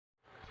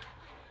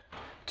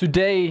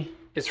Today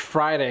is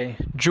Friday,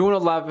 June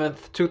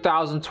 11th,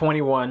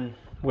 2021,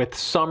 with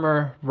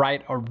summer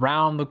right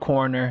around the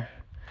corner.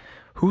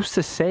 Who's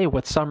to say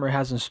what summer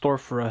has in store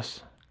for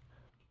us?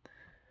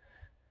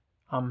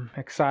 I'm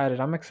excited.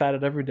 I'm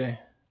excited every day.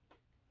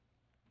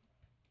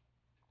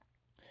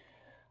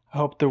 I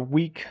hope the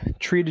week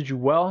treated you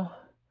well.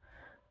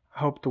 I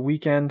hope the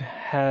weekend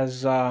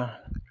has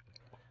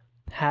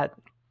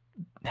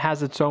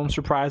its own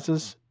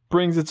surprises,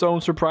 brings its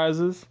own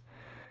surprises.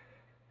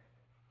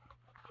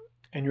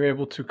 And you're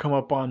able to come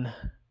up on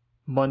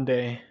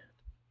Monday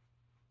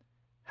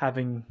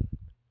having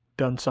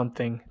done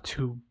something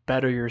to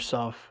better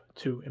yourself,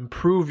 to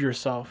improve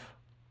yourself.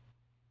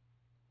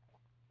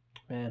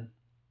 Man,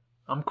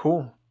 I'm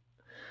cool.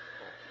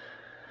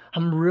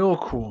 I'm real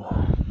cool.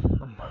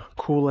 I'm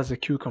cool as a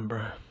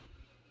cucumber.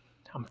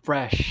 I'm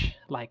fresh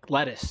like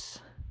lettuce.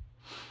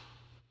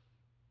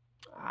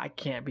 I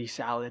can't be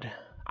salad.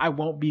 I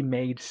won't be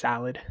made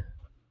salad.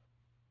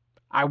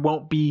 I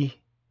won't be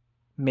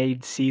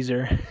made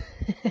Caesar.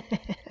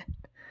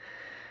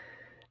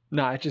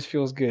 Nah, it just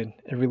feels good.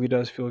 It really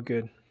does feel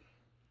good.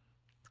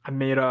 I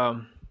made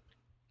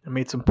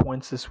some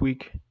points this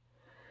week.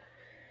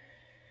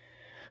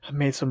 I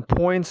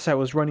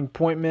was running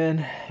point man,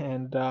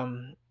 and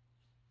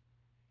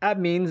that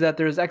means that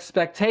there's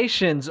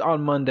expectations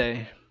on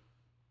Monday.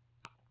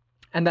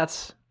 And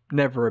that's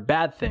never a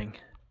bad thing.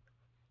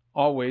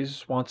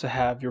 Always want to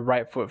have your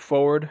right foot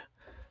forward.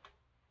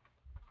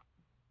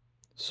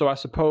 So I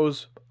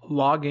suppose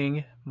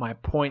logging my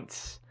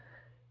points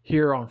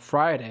here on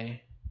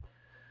Friday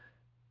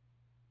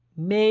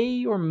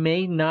may or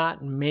may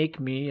not make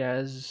me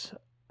as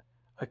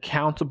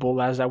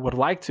accountable as I would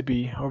like to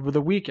be over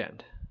the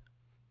weekend.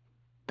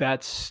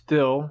 That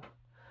still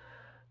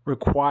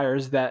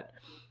requires that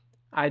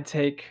I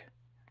take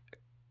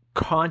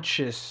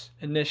conscious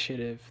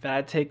initiative, that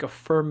I take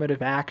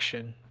affirmative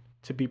action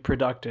to be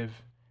productive,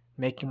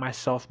 making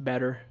myself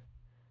better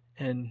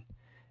and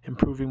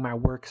improving my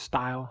work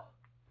style.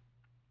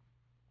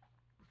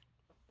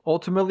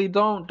 Ultimately,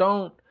 don't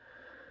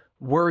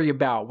worry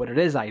about what it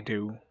is I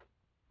do.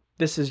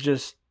 This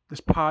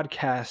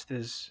podcast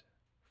is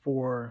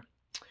for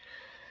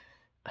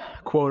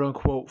quote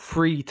unquote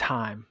free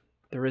time.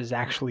 There is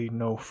actually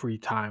no free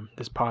time.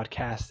 This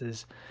podcast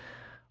is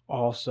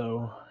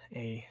also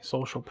a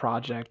social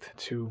project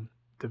to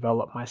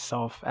develop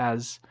myself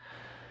as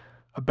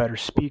a better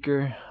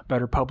speaker, a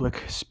better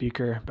public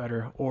speaker,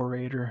 better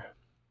orator.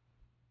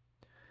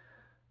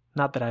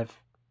 Not that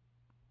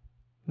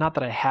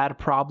I had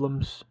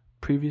problems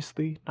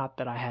previously, not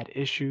that I had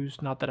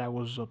issues, not that I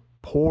was a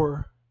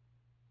poor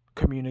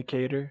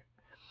communicator,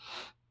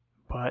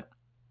 but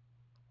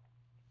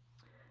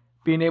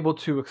being able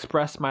to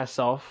express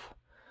myself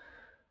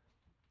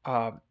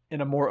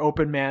in a more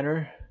open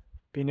manner,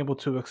 being able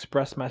to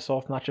express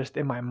myself not just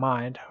in my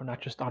mind or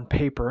not just on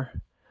paper,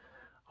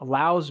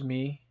 allows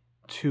me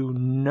to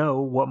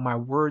know what my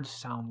words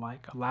sound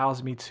like,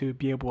 allows me to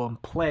be able to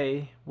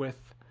play with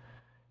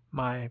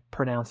my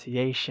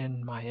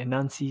pronunciation, my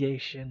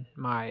enunciation,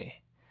 my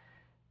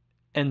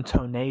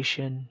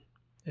intonation,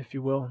 if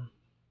you will.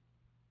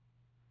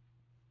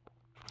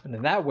 And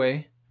in that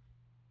way,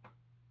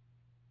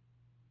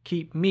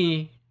 keep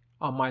me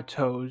on my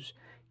toes,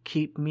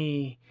 keep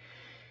me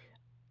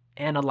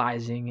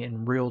analyzing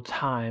in real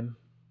time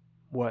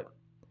what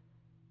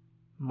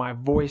my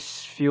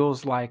voice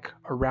feels like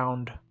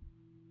around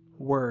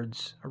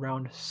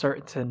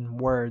certain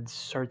words,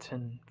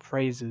 certain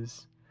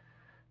phrases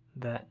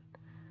that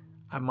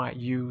I might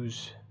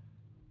use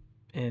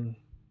in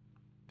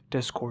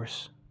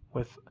discourse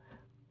with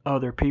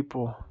other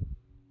people,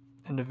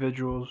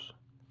 individuals,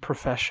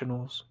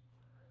 professionals.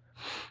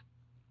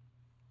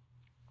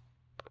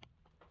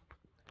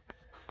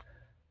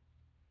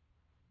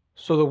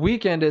 So the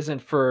weekend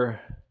isn't for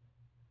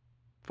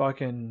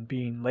fucking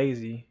being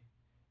lazy.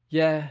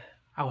 Yeah,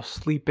 I'll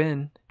sleep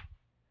in,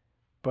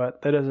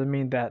 but that doesn't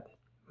mean that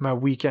my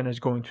weekend is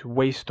going to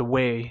waste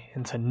away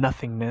into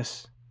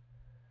nothingness.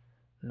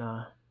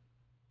 Nah.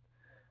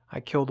 I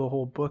killed a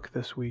whole book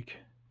this week.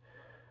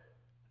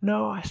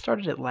 No, I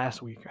started it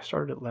last week. It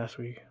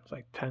was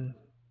like 10,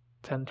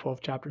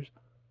 12 chapters.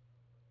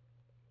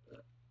 It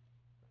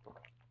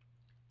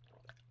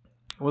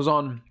was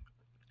on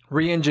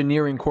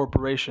re-engineering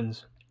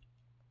corporations.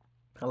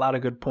 A lot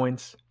of good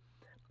points.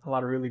 A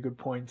lot of really good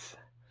points.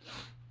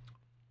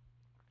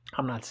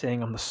 I'm not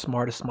saying I'm the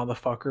smartest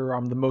motherfucker or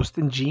I'm the most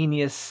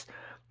ingenious,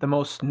 the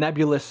most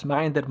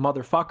nebulous-minded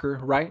motherfucker,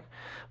 right?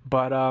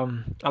 But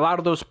a lot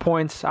of those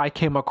points I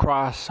came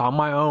across on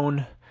my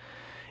own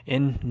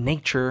in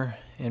nature,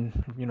 in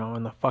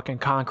the fucking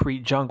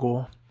concrete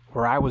jungle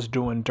where I was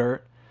doing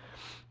dirt.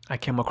 I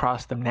came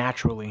across them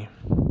naturally.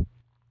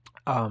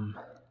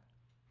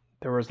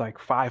 There was like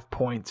 5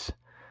 points.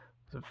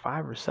 Was it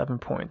 5 or 7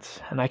 points?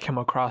 And I came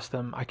across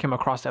them. I came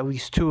across at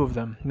least 2 of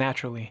them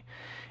naturally.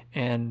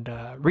 And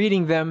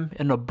reading them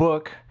in a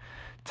book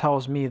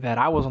tells me that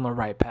I was on the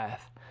right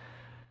path.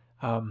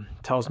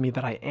 Tells me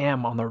that I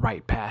am on the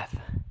right path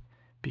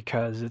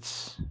because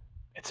it's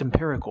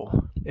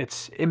empirical.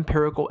 It's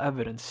empirical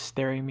evidence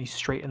staring me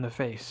straight in the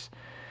face.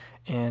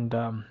 And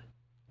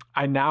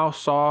I now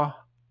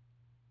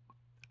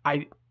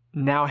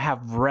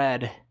have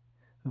read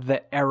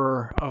the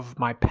error of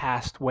my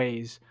past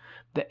ways,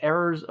 the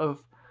errors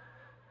of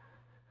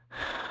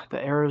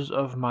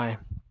my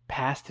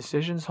past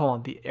decisions. Hold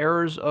on, the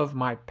errors of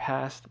my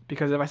past,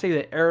 because if I say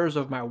the errors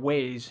of my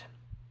ways,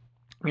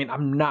 I mean,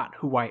 I'm not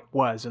who I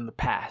was in the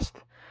past.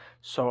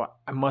 So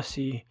I must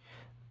see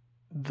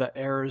the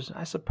errors.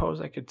 I suppose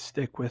I could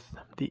stick with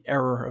the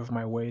error of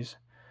my ways.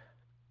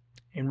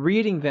 And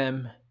reading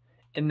them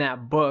in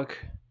that book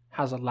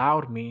has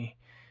allowed me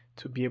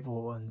to be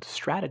able and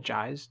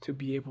strategize, to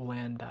be able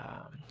and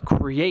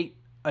create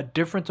a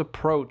different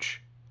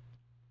approach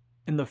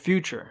in the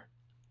future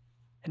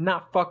and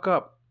not fuck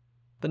up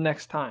the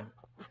next time.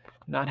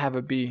 Not have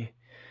it be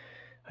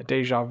a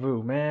deja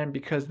vu, man,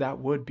 because that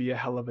would be a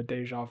hell of a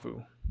deja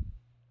vu.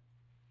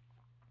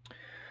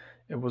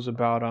 It was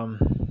about,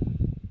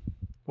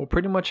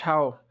 pretty much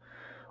how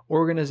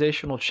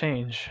organizational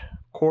change,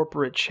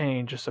 corporate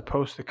change is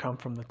supposed to come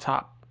from the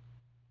top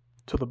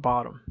to the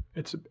bottom.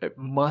 It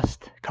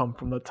must come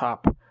from the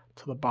top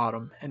to the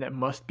bottom, and it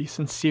must be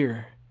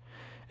sincere.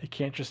 It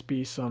can't just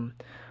be some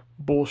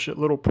bullshit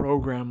little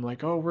program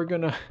like, oh, we're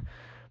gonna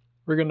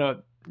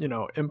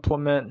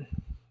implement,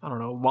 I don't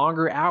know,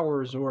 longer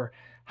hours or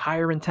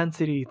higher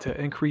intensity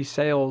to increase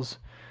sales.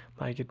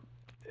 Like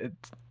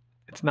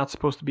it's not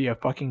supposed to be a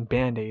fucking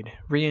band-aid.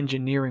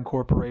 Re-engineering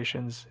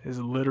corporations is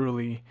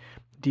literally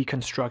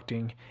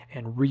deconstructing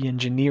and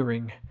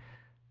re-engineering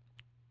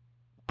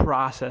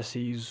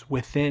processes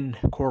within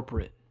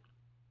corporate.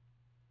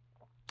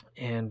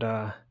 And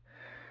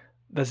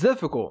that's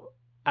difficult.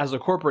 As a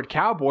corporate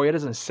cowboy, it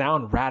doesn't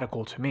sound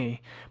radical to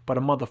me, but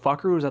a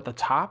motherfucker who's at the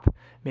top,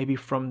 maybe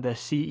from the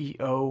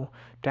CEO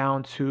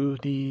down to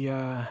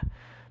the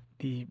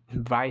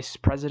vice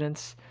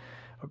presidents,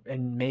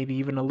 and maybe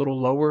even a little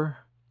lower,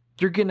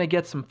 you're gonna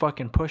get some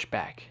fucking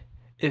pushback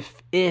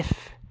if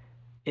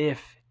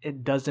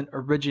it doesn't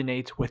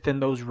originate within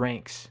those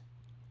ranks.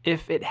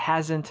 If it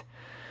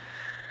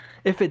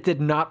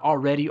did not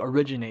already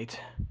originate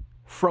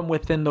from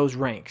within those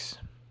ranks,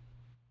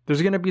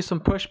 there's going to be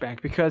some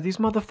pushback because these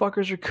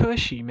motherfuckers are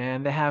cushy,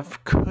 man. They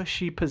have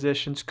cushy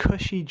positions,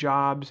 cushy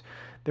jobs.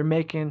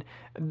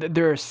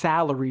 They're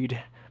salaried.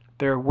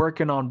 They're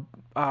working on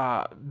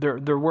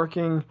they're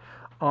working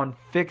on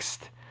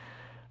fixed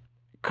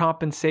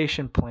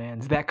compensation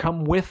plans that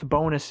come with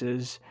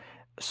bonuses,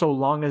 so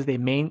long as they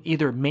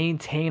either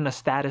maintain a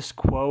status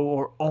quo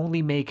or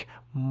only make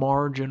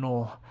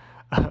marginal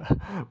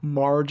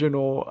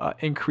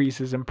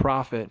increases in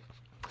profit,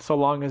 so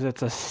long as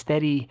it's a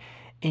steady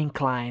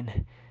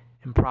incline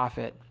in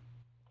profit.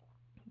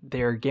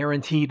 They're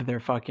guaranteed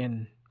their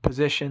fucking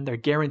position. They're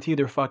guaranteed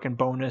their fucking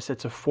bonus.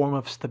 It's a form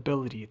of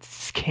stability.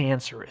 It's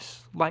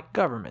cancerous, like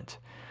government.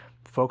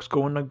 Folks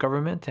go into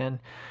government and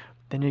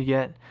then you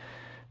get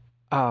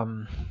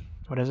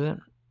what is it?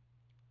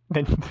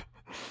 Then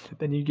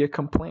you get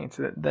complaints.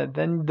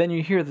 Then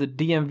you hear the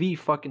DMV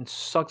fucking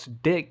sucks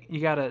dick.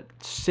 You gotta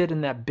sit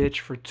in that bitch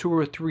for 2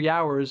 or 3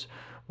 hours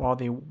while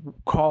they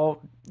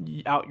call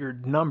out your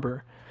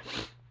number.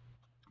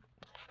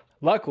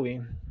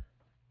 Luckily,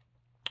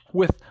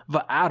 with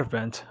the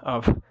advent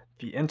of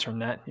the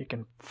internet, you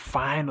can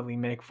finally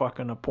make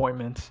fucking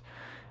appointments,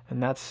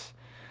 and that's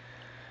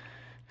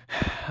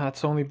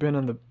only been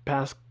in the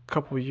past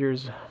couple of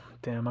years.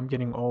 Damn, I'm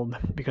getting old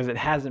because it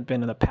hasn't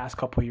been in the past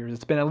couple of years.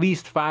 It's been at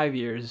least 5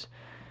 years,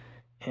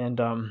 and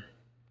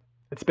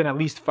it's been at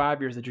least 5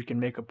 years that you can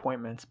make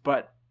appointments.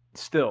 But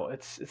still,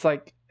 it's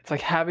like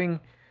having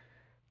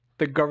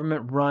the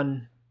government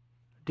run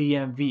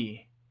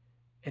DMV,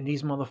 and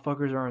these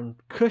motherfuckers are in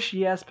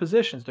cushy ass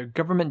positions. They're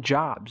government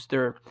jobs.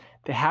 They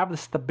have the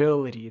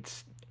stability.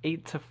 It's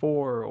 8 to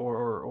 4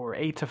 or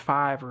 8 to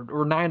 5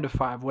 or 9 to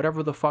 5,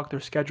 whatever the fuck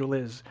their schedule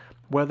is,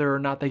 whether or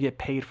not they get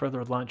paid for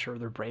their lunch or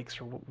their breaks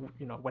or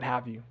what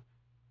have you.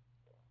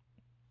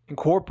 In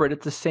corporate,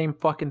 it's the same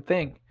fucking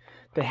thing.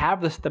 They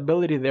have the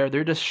stability there.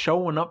 They're just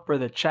showing up for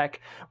the check.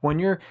 When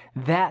you're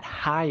that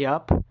high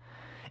up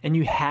and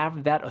you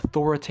have that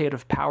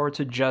authoritative power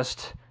to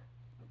just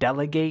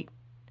delegate,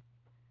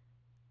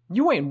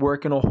 you ain't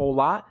working a whole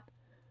lot.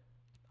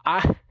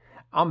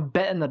 I'm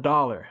betting a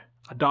dollar.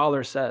 A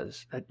dollar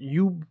says that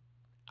you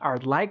are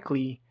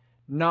likely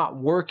not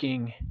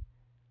working.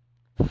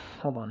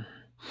 Hold on.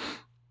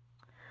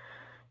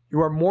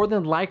 You are more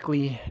than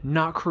likely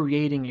not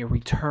creating a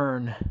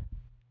return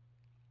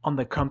on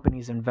the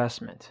company's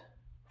investment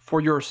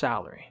for your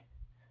salary.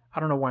 I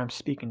don't know why I'm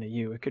speaking to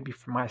you. It could be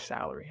for my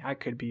salary. I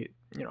could be,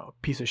 a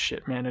piece of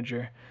shit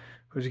manager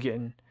who's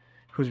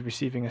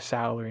receiving a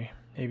salary,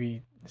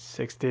 maybe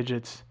 6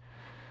 digits,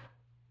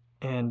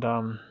 and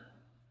I'm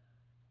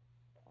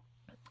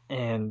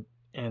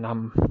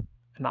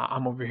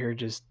over here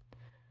just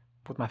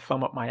with my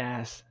thumb up my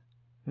ass,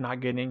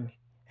 not getting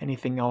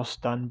anything else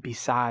done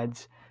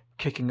besides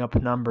kicking up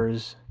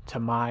numbers to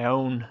my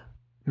own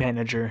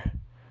manager.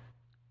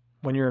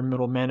 When you're in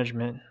middle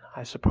management,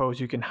 I suppose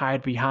you can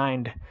hide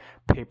behind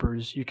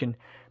papers. You can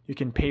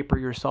paper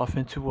yourself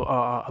into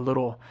a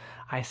little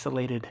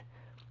isolated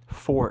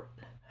fort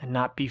and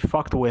not be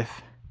fucked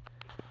with.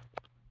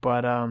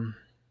 But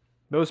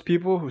those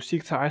people who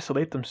seek to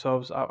isolate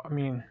themselves, I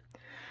mean,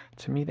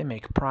 to me, they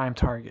make prime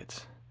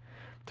targets.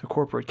 To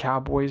corporate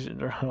cowboys,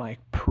 they're like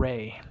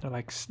prey.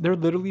 They're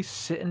literally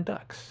sitting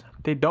ducks.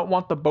 They don't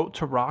want the boat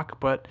to rock,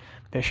 but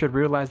they should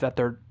realize that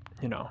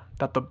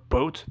that the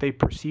boat they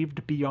perceive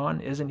to be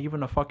on isn't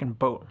even a fucking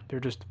boat. They're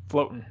just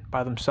floating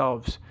by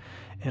themselves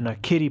in a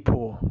kiddie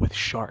pool with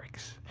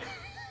sharks.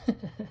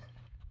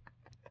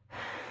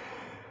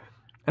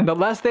 And the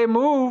less they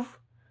move,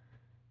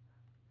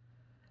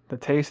 the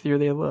tastier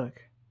they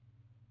look.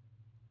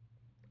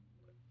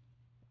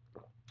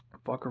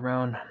 Fuck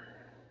around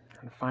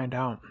and find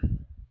out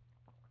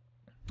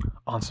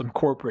on some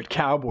corporate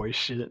cowboy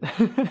shit.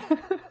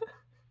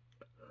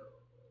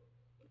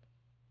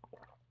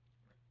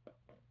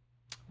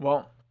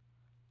 Well,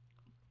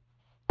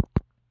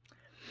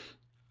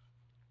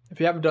 if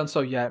you haven't done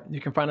so yet,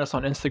 you can find us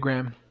on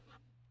Instagram,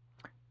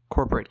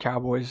 Corporate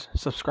Cowboys.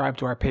 Subscribe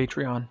to our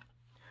Patreon,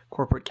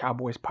 Corporate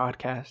Cowboys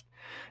Podcast.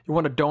 You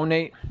want to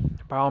donate?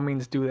 By all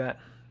means, do that.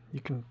 You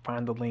can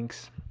find the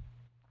links.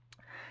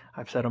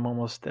 I've said them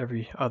almost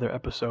every other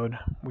episode.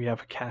 We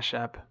have a Cash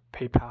App,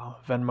 PayPal,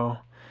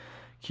 Venmo.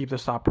 Keep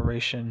this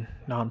operation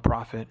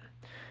non-profit.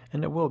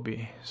 And it will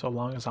be, so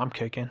long as I'm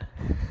kicking.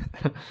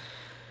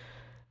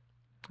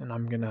 And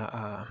I'm going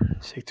to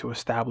seek to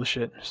establish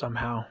it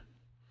somehow.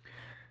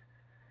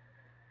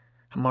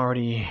 I'm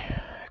already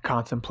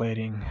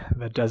contemplating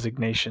the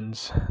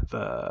designations,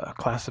 the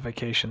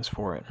classifications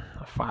for it.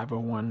 A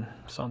 501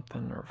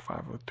 something or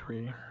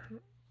 503.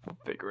 We'll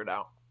figure it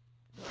out.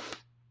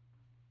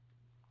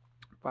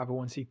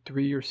 501c3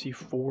 or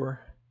C4.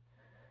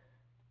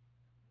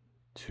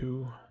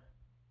 2.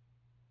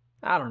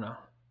 I don't know.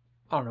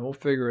 We'll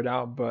figure it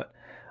out, but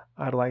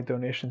I'd like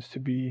donations to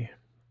be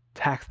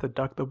tax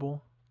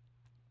deductible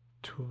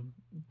to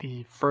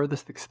the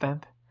furthest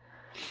extent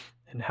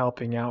in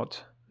helping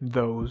out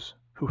those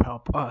who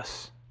help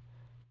us.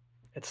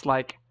 It's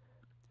like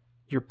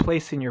you're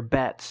placing your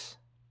bets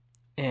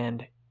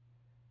and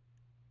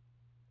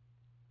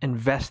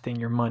investing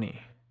your money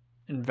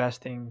in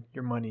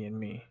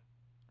me.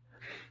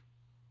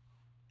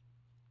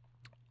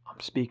 I'm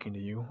speaking to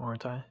you,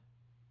 aren't I?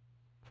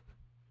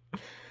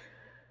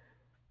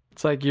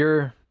 It's like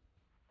you're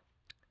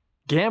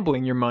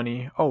gambling your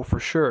money. Oh, for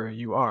sure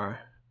you are.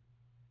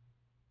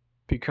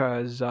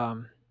 Because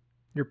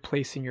you're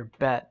placing your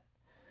bet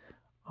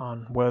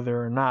on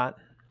whether or not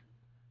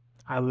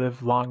I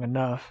live long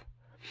enough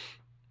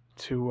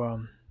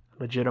to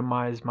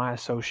legitimize my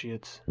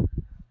associates.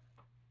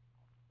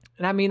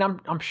 And I mean,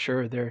 I'm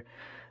sure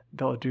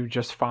they'll do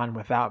just fine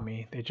without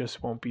me. They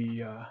just won't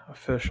be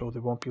official. They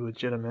won't be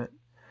legitimate.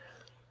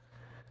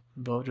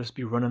 They'll just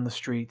be running the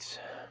streets.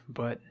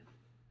 But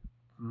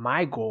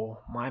my goal,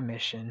 my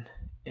mission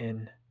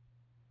in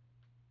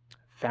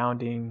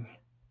founding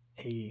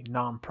a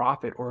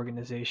nonprofit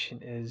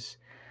organization is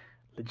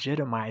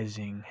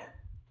legitimizing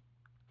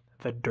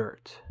the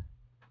dirt,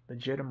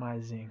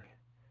 legitimizing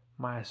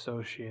my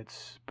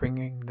associates,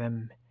 bringing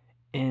them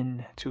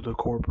into the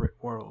corporate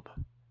world,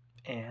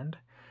 and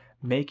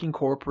making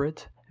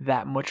corporate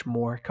that much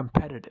more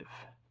competitive.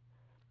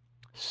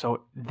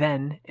 So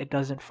then it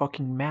doesn't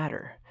fucking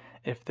matter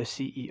if the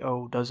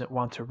CEO doesn't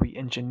want to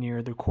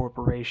re-engineer the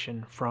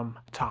corporation from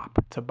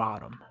top to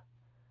bottom.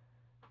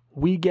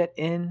 We get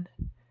in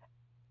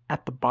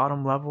at the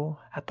bottom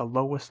level, at the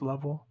lowest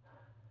level,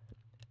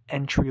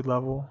 entry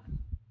level,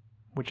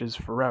 which is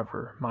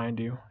forever, mind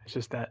you. It's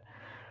just that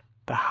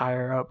the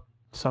higher up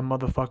some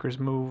motherfuckers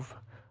move,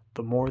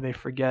 the more they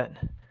forget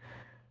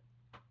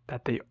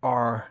that they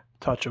are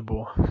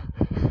touchable.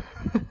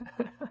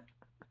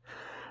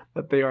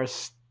 That they are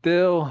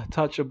still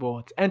touchable.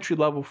 It's entry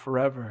level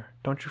forever.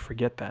 Don't you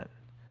forget that.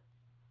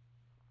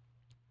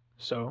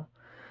 So,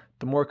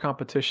 the more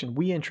competition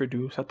we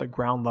introduce at the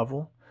ground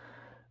level,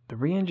 the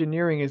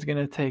re-engineering is going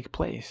to take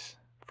place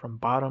from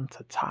bottom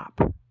to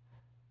top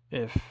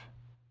if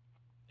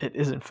it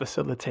isn't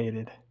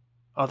facilitated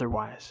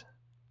otherwise.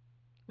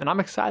 And I'm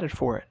excited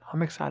for it.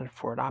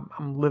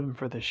 I'm living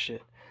for this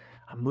shit.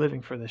 I'm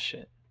living for this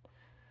shit.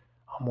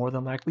 I'll more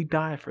than likely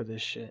die for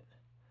this shit.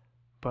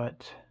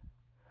 But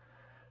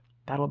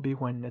that'll be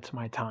when it's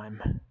my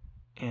time.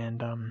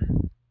 And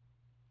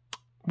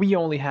we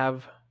only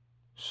have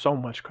so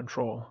much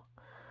control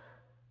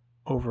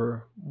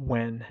over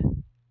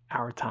when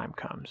our time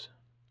comes,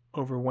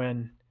 over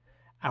when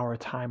our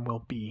time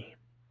will be.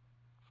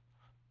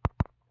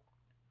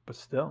 But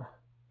still,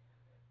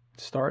 it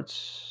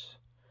starts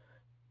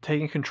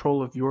taking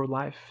control of your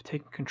life,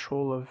 taking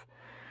control of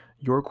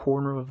your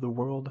corner of the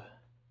world.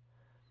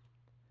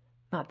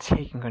 Not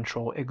taking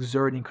control,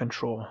 exerting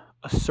control,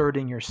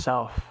 asserting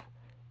yourself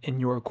in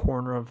your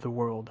corner of the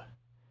world.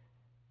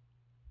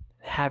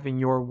 Having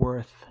your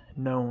worth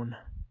known,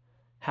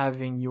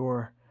 having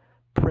your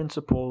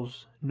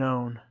principles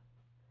known.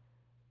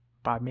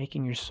 By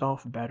making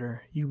yourself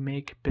better, you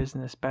make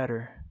business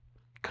better.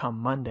 come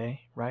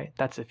Monday, right?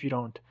 That's if you're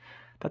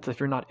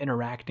not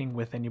interacting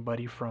with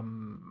anybody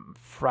from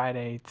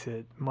Friday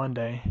to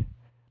Monday.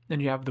 Then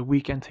you have the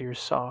weekend to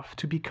yourself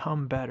to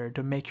become better,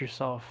 to make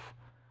yourself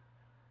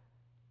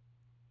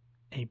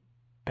a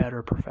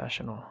better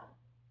professional.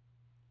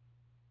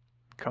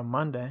 Come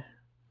Monday,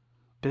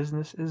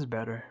 business is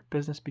better.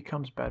 Business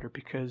becomes better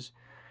because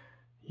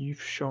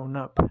you've shown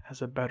up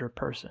as a better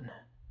person.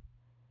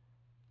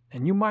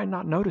 And you might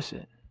not notice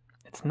it.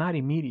 It's not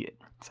immediate.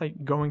 It's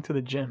like going to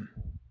the gym.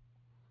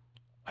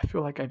 I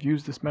feel like I've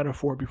used this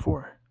metaphor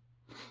before.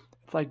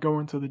 It's like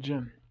going to the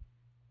gym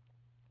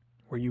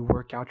where you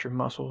work out your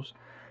muscles,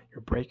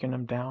 you're breaking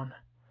them down.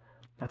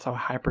 That's how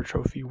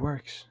hypertrophy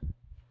works.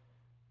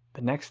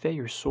 The next day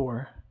you're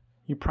sore.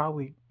 You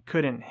probably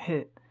couldn't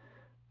hit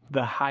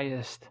the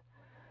highest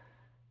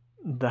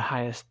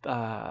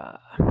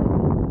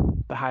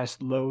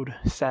load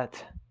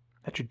set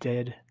that you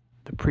did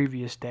the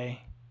previous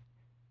day.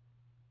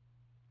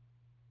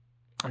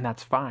 And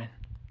that's fine.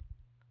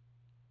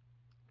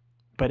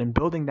 But in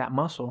building that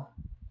muscle,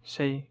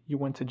 say you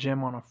went to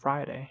gym on a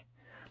Friday,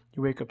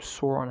 you wake up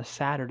sore on a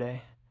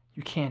Saturday,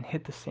 you can't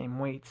hit the same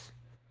weights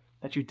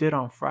that you did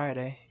on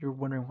Friday. You're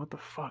wondering, what the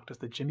fuck, does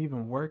the gym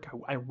even work?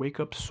 I wake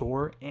up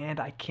sore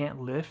and I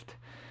can't lift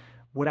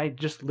what I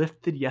just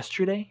lifted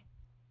yesterday.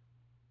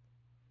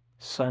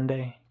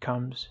 Sunday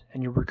comes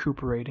and you're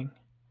recuperating,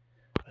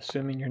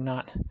 assuming you're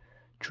not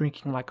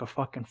drinking like a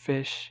fucking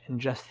fish,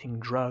 ingesting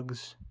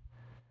drugs.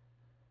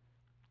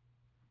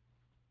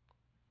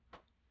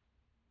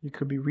 You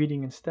could be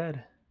reading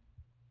instead.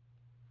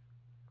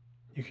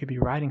 You could be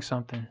writing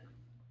something.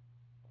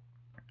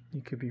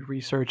 You could be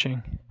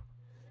researching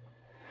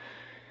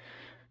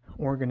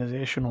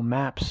organizational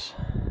maps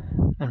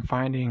and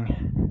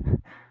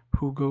finding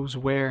who goes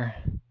where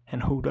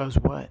and who does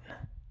what.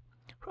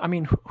 I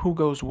mean, who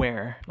goes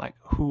where, like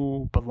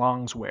who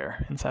belongs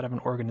where inside of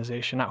an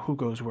organization, not who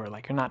goes where.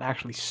 Like, you're not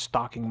actually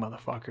stalking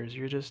motherfuckers.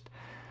 You're just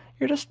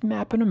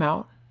mapping them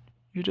out.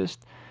 You're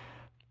just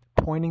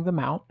pointing them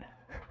out.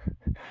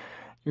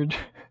 You're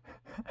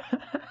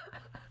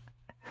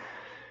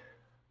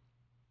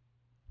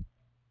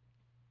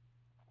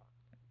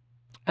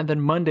And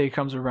then Monday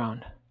comes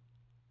around.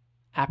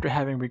 After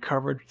having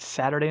recovered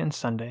Saturday and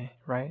Sunday,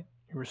 right?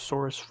 You were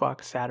sore as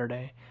fuck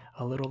Saturday,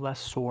 a little less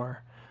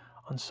sore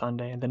on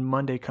Sunday. And then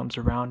Monday comes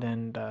around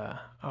and,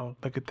 oh,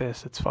 look at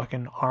this. It's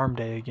fucking arm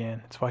day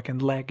again. It's fucking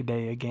leg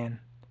day again.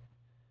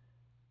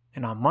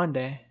 And on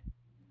Monday,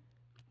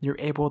 you're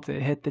able to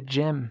hit the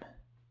gym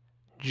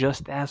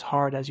just as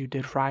hard as you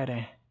did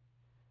Friday.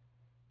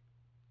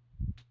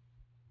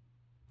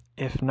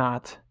 If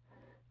not,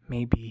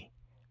 maybe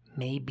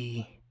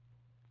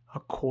a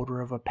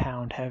quarter of a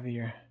pound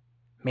heavier.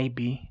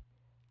 Maybe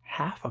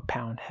half a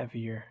pound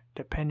heavier,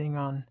 depending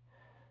on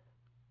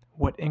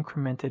what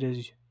increment it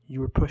is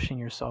you were pushing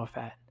yourself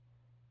at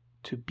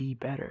to be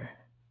better,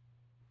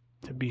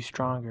 to be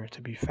stronger,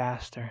 to be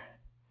faster,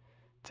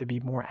 to be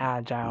more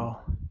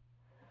agile,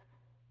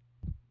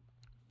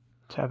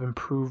 to have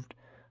improved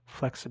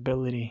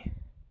flexibility,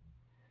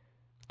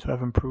 to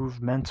have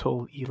improved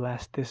mental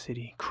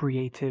elasticity,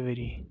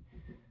 creativity.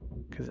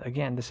 Because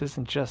again, this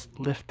isn't just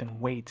lifting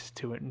weights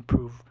to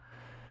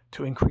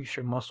increase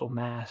your muscle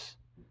mass.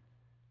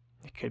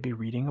 It could be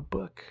reading a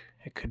book.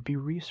 It could be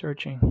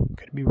researching. It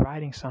could be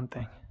writing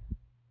something.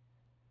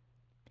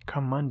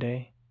 Come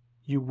Monday,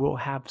 you will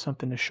have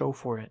something to show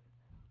for it.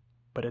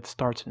 But it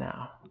starts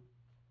now.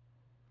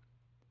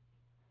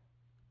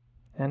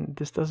 And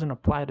this doesn't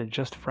apply to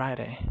just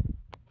Friday.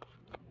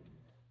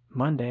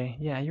 Monday,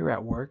 yeah, you're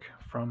at work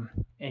from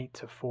 8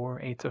 to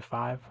 4, 8 to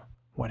 5,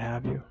 what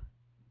have you.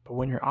 But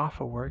when you're off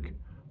of work,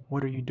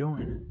 what are you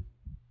doing?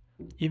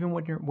 Even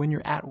when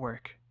you're at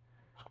work.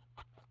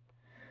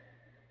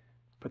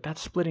 But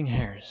that's splitting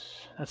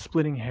hairs.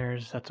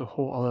 That's a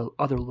whole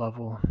other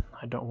level.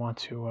 I don't want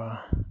to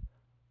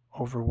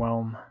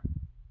overwhelm.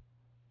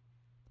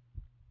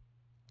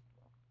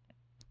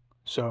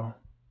 So,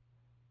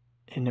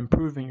 in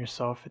improving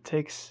yourself, it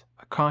takes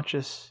a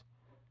conscious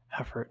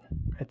effort.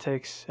 It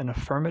takes an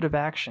affirmative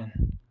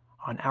action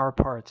on our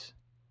parts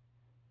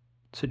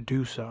to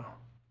do so.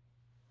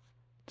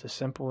 It's as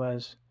simple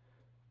as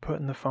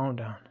putting the phone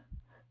down,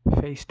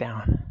 face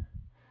down.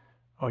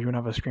 Oh, you want to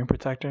have a screen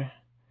protector?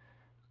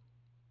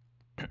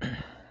 I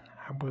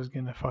was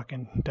gonna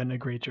fucking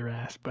denigrate your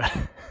ass, but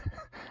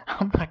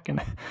I'm not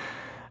gonna.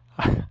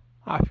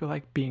 I feel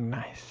like being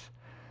nice.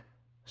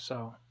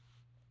 So,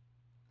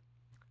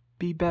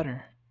 be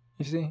better.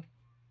 You see?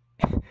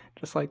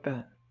 Just like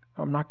that.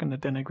 I'm not gonna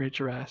denigrate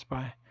your ass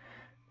by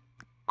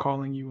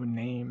calling you a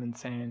name and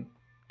saying,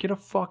 get a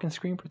fucking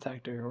screen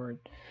protector,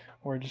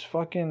 or just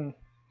fucking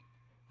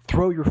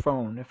throw your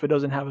phone if it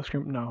doesn't have a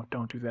screen. No,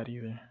 don't do that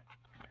either.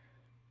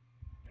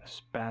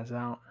 Spaz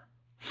out.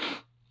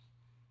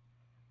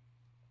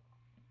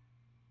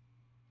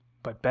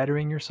 But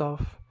bettering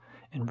yourself,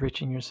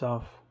 enriching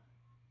yourself,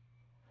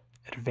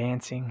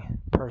 advancing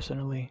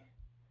personally,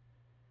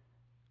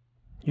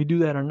 you do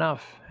that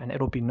enough and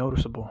it'll be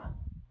noticeable.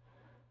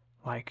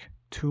 Like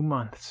 2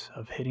 months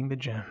of hitting the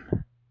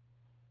gym,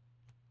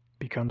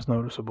 becomes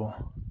noticeable.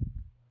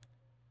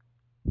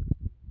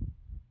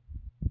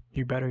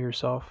 You better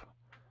yourself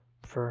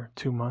for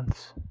 2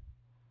 months.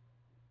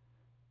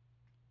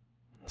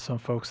 Some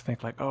folks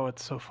think like, oh,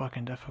 it's so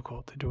fucking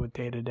difficult to do it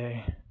day to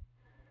day.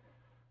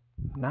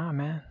 Nah,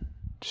 man.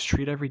 Just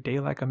treat every day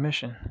like a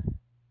mission.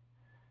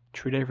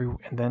 Treat every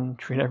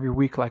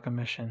week like a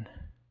mission.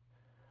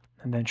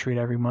 And then treat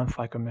every month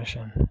like a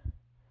mission.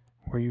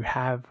 Where you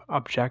have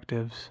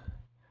objectives.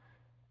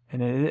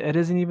 And it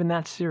isn't even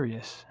that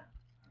serious.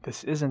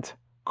 This isn't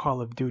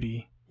Call of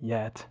Duty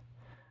yet.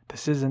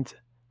 This isn't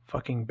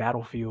fucking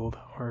Battlefield,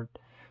 or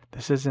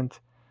this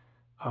isn't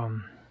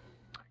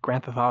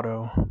Grand Theft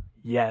Auto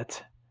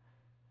yet.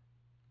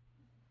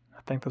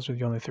 I think those are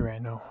the only three I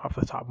know off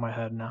the top of my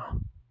head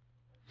now.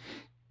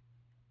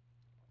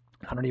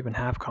 I don't even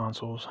have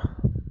consoles.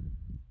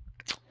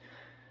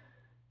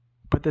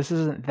 But this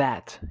isn't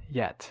that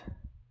yet.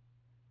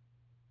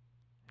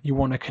 You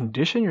want to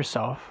condition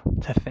yourself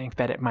to think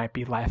that it might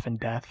be life and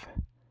death,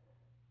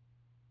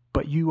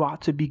 but you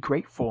ought to be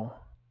grateful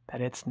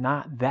that it's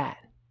not that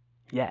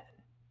yet.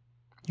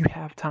 You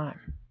have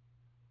time.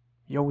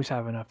 You always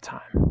have enough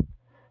time.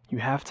 You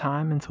have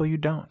time until you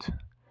don't.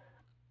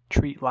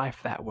 Treat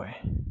life that way.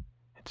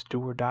 It's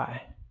do or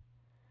die.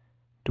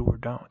 Do or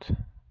don't.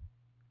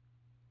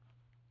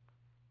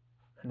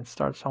 And it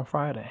starts on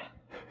Friday.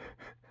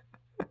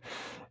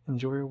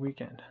 Enjoy your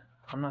weekend.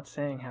 I'm not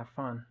saying have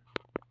fun.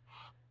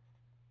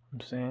 I'm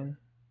saying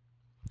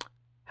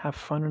have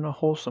fun in a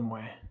wholesome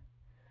way.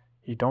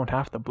 You don't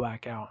have to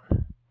black out,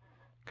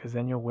 because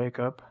then you'll wake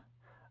up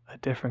a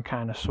different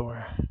kind of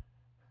sore.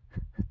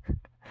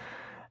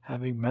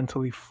 Having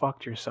mentally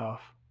fucked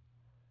yourself.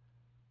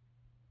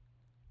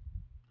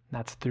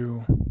 That's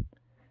through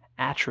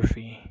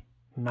atrophy,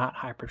 not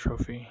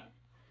hypertrophy.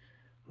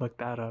 Look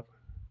that up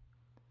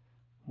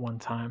one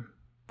time.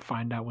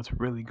 Find out what's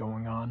really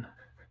going on.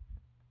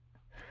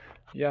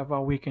 You have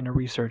all weekend to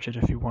research it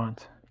if you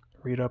want.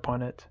 Read up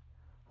on it.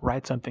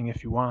 Write something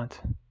if you want.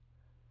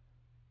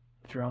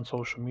 If you're on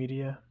social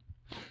media,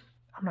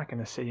 I'm not going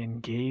to say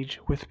engage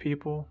with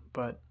people,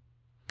 but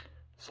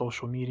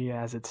social media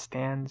as it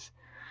stands,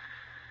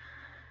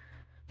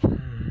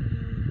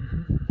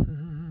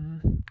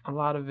 a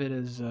lot of it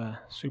is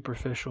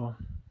superficial,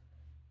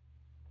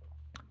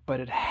 but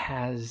it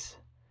has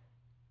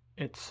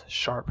its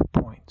sharp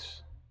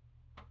points.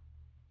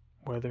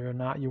 Whether or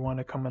not you want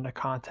to come into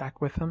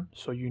contact with them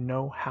so you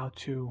know how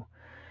to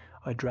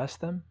address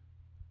them,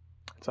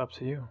 it's up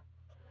to you.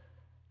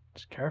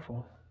 Just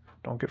careful.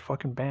 Don't get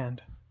fucking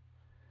banned.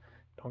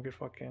 Don't get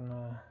fucking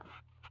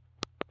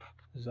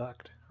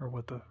zucked or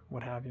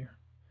what have you.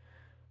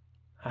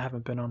 I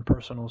haven't been on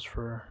personals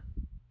for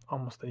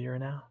almost a year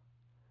now.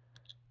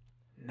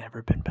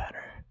 Never been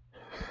better.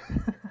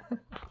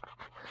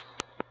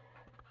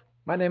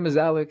 My name is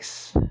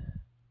Alex.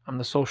 I'm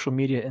the social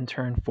media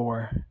intern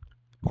for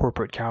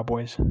Corporate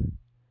Cowboys,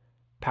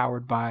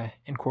 powered by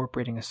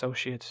Incorporating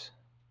Associates.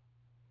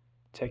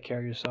 Take care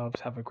of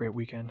yourselves. Have a great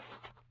weekend.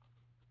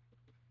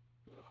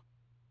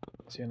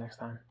 See you next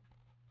time.